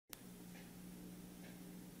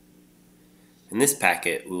In this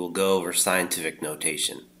packet, we will go over scientific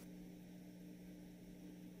notation.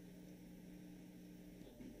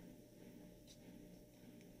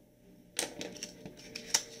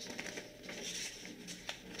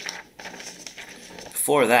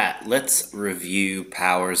 Before that, let's review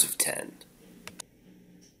powers of 10.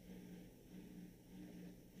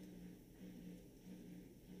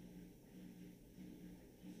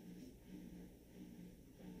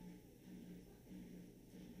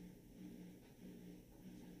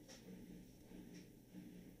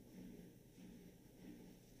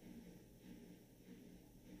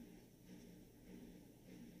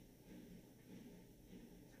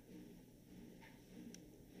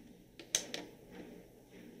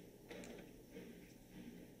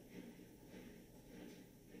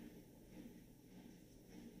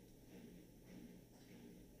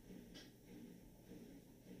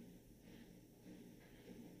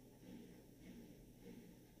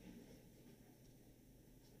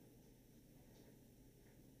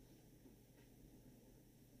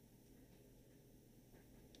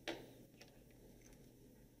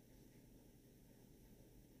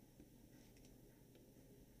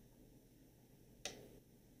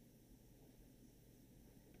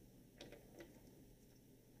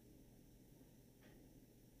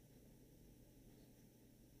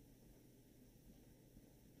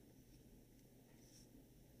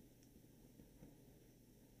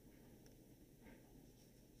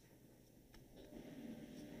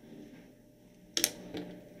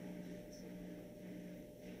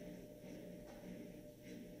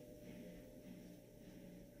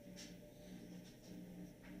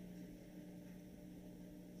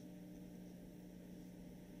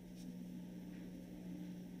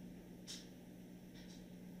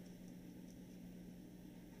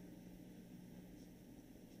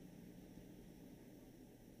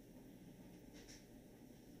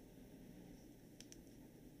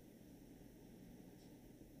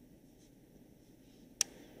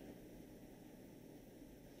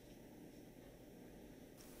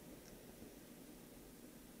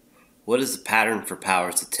 What is the pattern for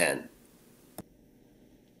powers of 10?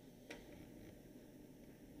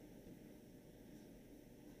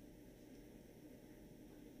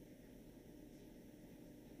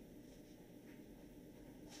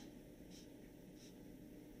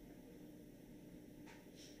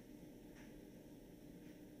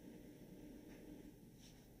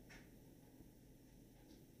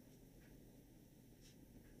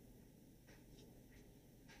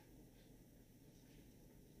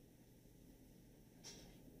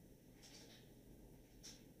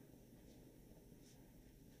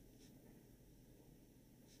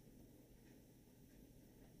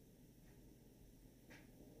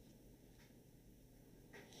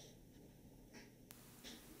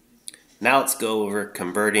 Now let's go over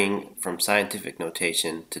converting from scientific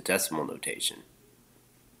notation to decimal notation.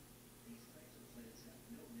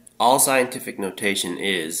 All scientific notation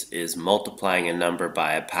is multiplying a number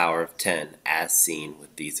by a power of 10, as seen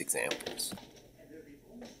with these examples.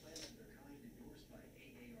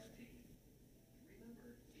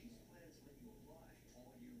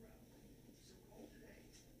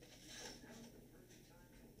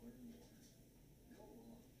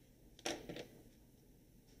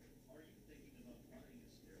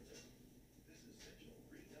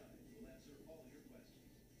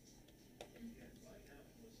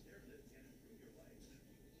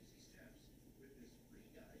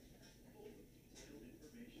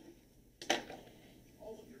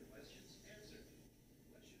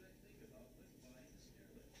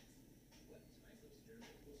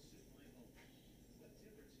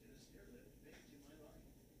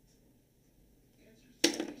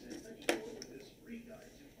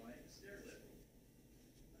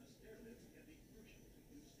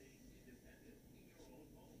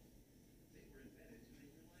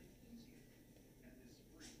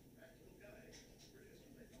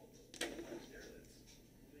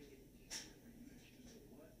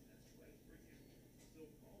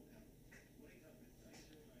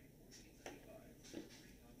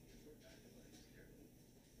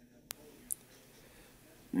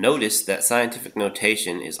 Notice that scientific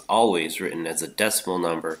notation is always written as a decimal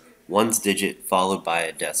number, one's digit followed by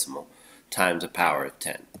a decimal, times a power of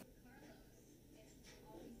 10.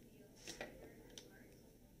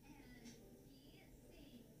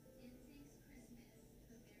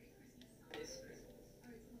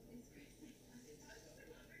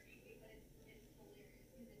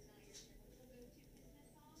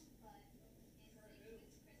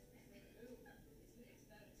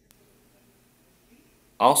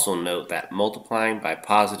 Also note that multiplying by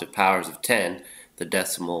positive powers of 10, the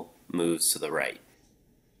decimal moves to the right.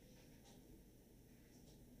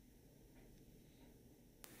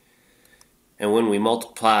 And when we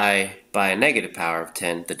multiply by a negative power of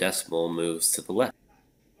 10, the decimal moves to the left.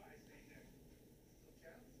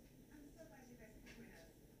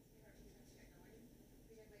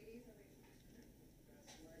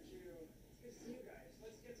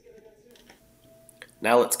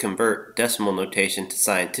 Now let's convert decimal notation to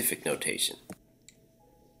scientific notation.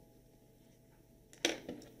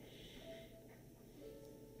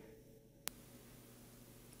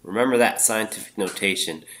 Remember that scientific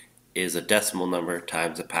notation is a decimal number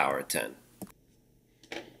times the power of 10.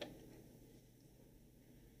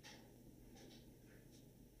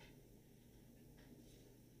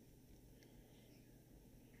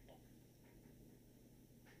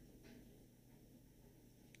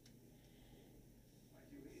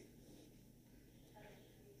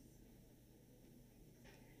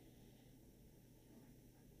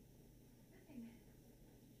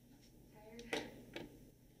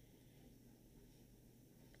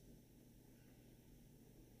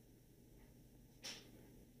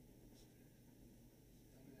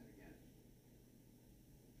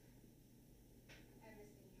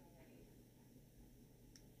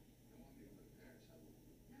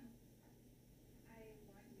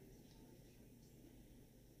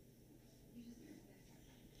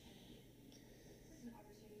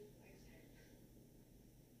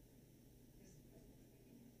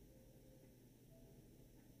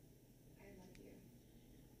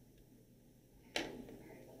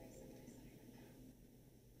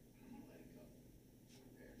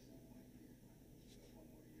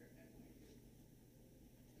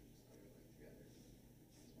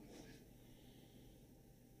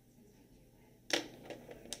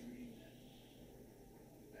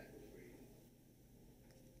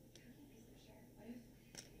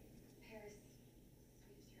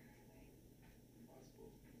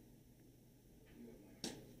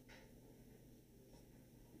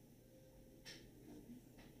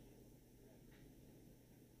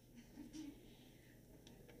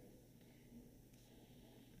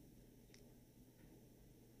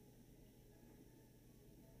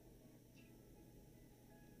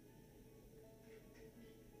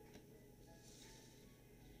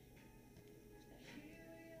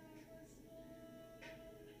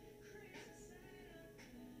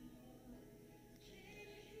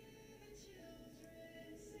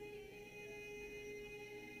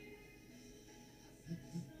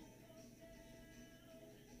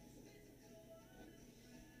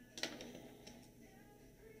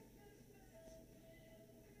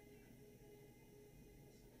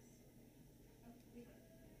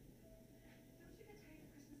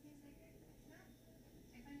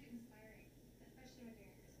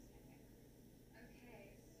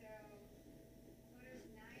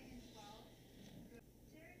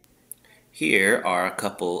 Here are a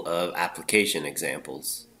couple of application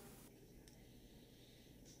examples.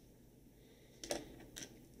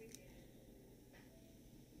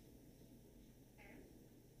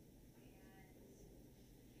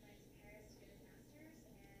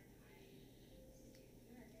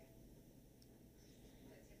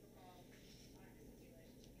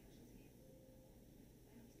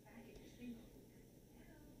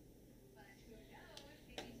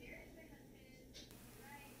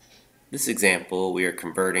 This example, we are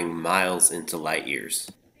converting miles into light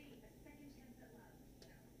years.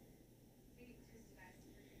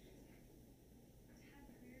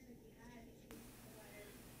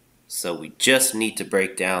 So we just need to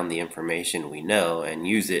break down the information we know and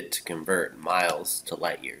use it to convert miles to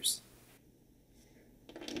light years.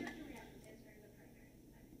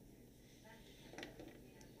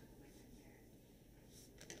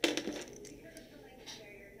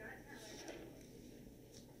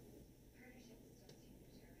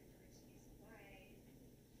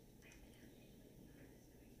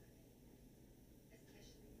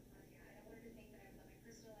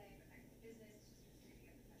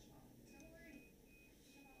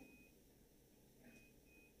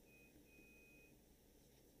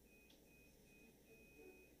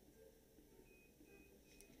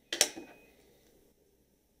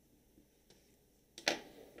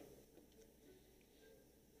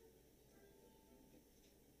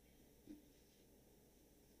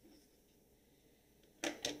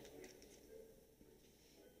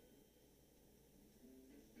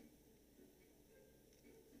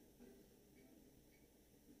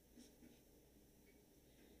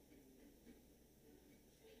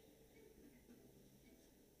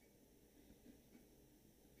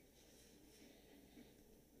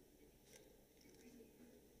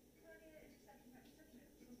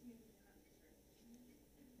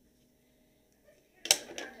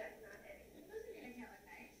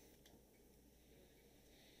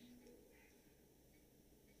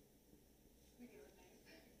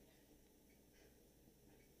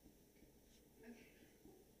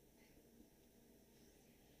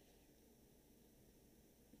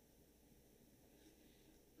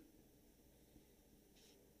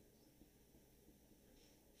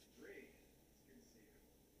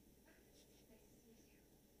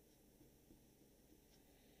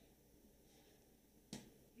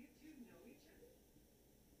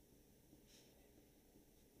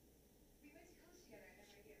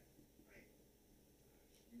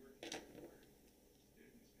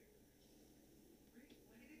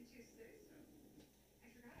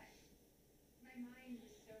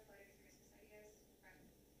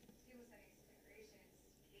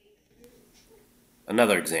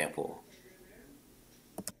 Another example.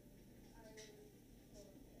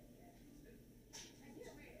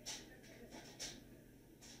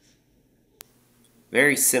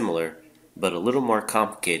 Very similar, but a little more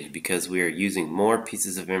complicated because we are using more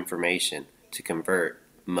pieces of information to convert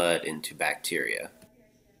mud into bacteria.